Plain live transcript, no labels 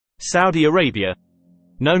Saudi Arabia,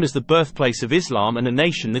 known as the birthplace of Islam and a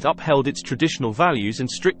nation that upheld its traditional values and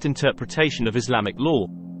strict interpretation of Islamic law,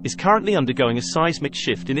 is currently undergoing a seismic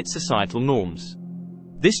shift in its societal norms.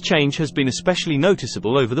 This change has been especially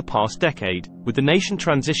noticeable over the past decade, with the nation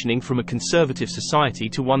transitioning from a conservative society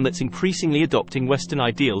to one that's increasingly adopting Western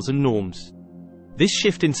ideals and norms. This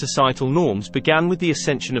shift in societal norms began with the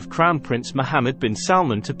ascension of Crown Prince Mohammed bin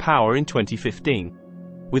Salman to power in 2015.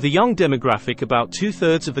 With a young demographic, about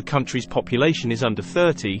two-thirds of the country's population is under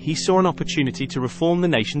 30, he saw an opportunity to reform the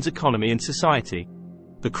nation's economy and society.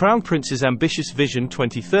 The Crown Prince's ambitious Vision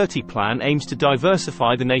 2030 plan aims to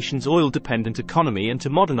diversify the nation's oil-dependent economy and to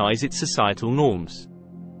modernize its societal norms.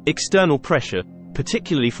 External pressure,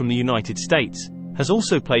 particularly from the United States, has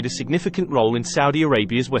also played a significant role in Saudi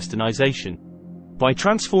Arabia's westernization. By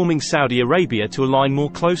transforming Saudi Arabia to align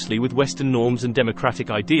more closely with Western norms and democratic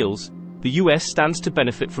ideals, the US stands to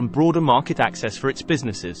benefit from broader market access for its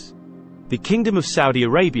businesses. The Kingdom of Saudi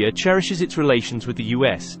Arabia cherishes its relations with the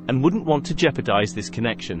US, and wouldn't want to jeopardize this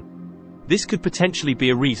connection. This could potentially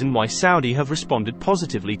be a reason why Saudi have responded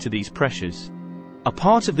positively to these pressures. A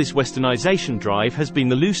part of this westernization drive has been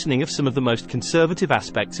the loosening of some of the most conservative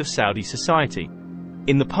aspects of Saudi society.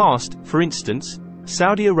 In the past, for instance,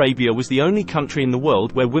 Saudi Arabia was the only country in the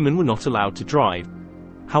world where women were not allowed to drive.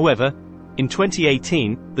 However, in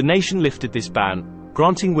 2018, the nation lifted this ban,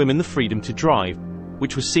 granting women the freedom to drive,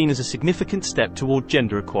 which was seen as a significant step toward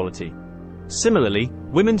gender equality. Similarly,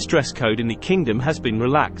 women's dress code in the kingdom has been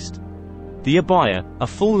relaxed. The abaya, a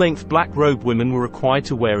full-length black robe women were required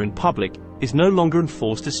to wear in public, is no longer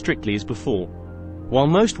enforced as strictly as before. While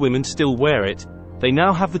most women still wear it, they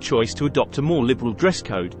now have the choice to adopt a more liberal dress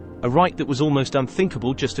code, a right that was almost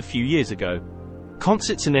unthinkable just a few years ago.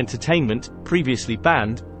 Concerts and entertainment, previously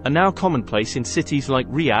banned, are now commonplace in cities like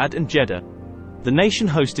Riyadh and Jeddah. The nation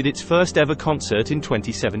hosted its first ever concert in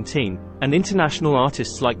 2017, and international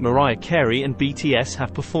artists like Mariah Carey and BTS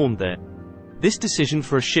have performed there. This decision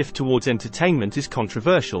for a shift towards entertainment is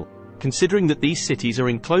controversial, considering that these cities are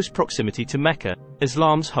in close proximity to Mecca,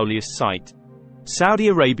 Islam's holiest site. Saudi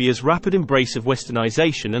Arabia's rapid embrace of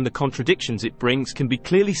westernization and the contradictions it brings can be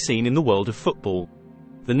clearly seen in the world of football.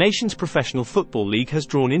 The nation's professional football league has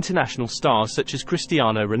drawn international stars such as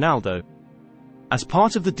Cristiano Ronaldo. As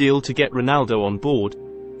part of the deal to get Ronaldo on board,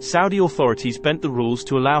 Saudi authorities bent the rules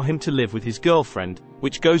to allow him to live with his girlfriend,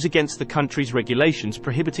 which goes against the country's regulations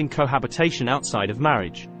prohibiting cohabitation outside of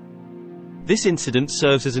marriage. This incident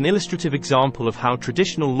serves as an illustrative example of how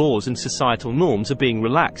traditional laws and societal norms are being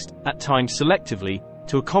relaxed, at times selectively,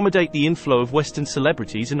 to accommodate the inflow of Western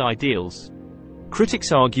celebrities and ideals.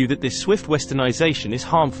 Critics argue that this swift westernization is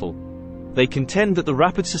harmful. They contend that the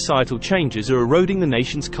rapid societal changes are eroding the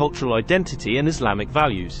nation's cultural identity and Islamic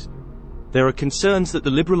values. There are concerns that the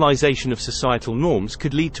liberalization of societal norms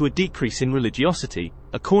could lead to a decrease in religiosity,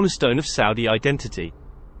 a cornerstone of Saudi identity.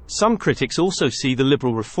 Some critics also see the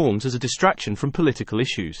liberal reforms as a distraction from political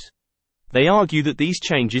issues. They argue that these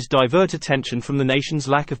changes divert attention from the nation's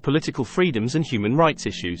lack of political freedoms and human rights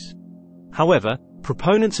issues. However,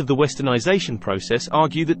 proponents of the westernization process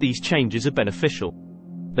argue that these changes are beneficial.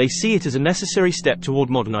 They see it as a necessary step toward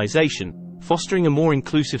modernization, fostering a more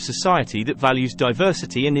inclusive society that values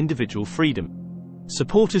diversity and individual freedom.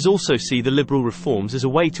 Supporters also see the liberal reforms as a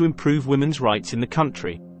way to improve women's rights in the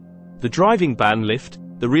country. The driving ban lift,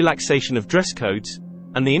 the relaxation of dress codes,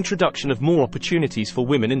 and the introduction of more opportunities for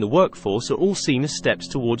women in the workforce are all seen as steps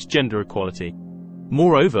towards gender equality.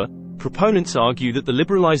 Moreover, proponents argue that the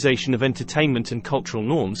liberalization of entertainment and cultural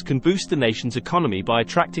norms can boost the nation's economy by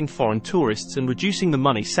attracting foreign tourists and reducing the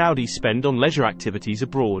money Saudis spend on leisure activities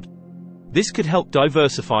abroad. This could help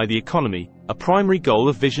diversify the economy, a primary goal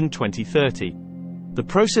of Vision 2030. The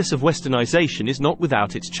process of westernization is not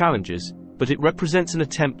without its challenges, but it represents an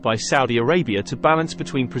attempt by Saudi Arabia to balance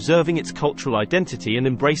between preserving its cultural identity and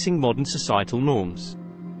embracing modern societal norms.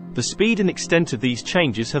 The speed and extent of these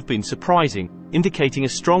changes have been surprising, indicating a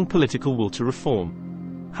strong political will to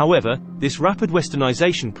reform. However, this rapid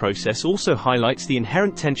westernization process also highlights the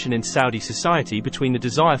inherent tension in Saudi society between the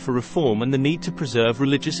desire for reform and the need to preserve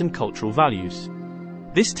religious and cultural values.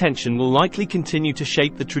 This tension will likely continue to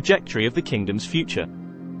shape the trajectory of the kingdom's future.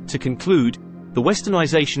 To conclude, the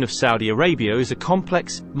westernization of Saudi Arabia is a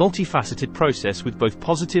complex, multifaceted process with both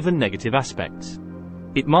positive and negative aspects.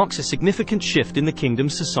 It marks a significant shift in the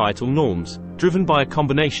kingdom's societal norms, driven by a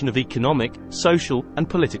combination of economic, social, and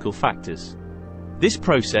political factors. This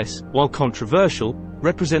process, while controversial,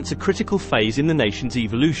 represents a critical phase in the nation's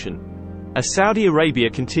evolution. As Saudi Arabia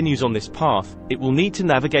continues on this path, it will need to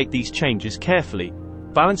navigate these changes carefully,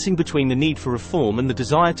 balancing between the need for reform and the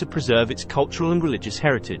desire to preserve its cultural and religious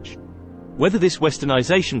heritage. Whether this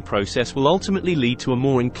Westernization process will ultimately lead to a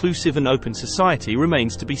more inclusive and open society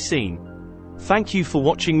remains to be seen. Thank you for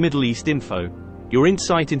watching Middle East Info, your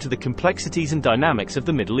insight into the complexities and dynamics of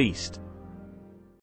the Middle East.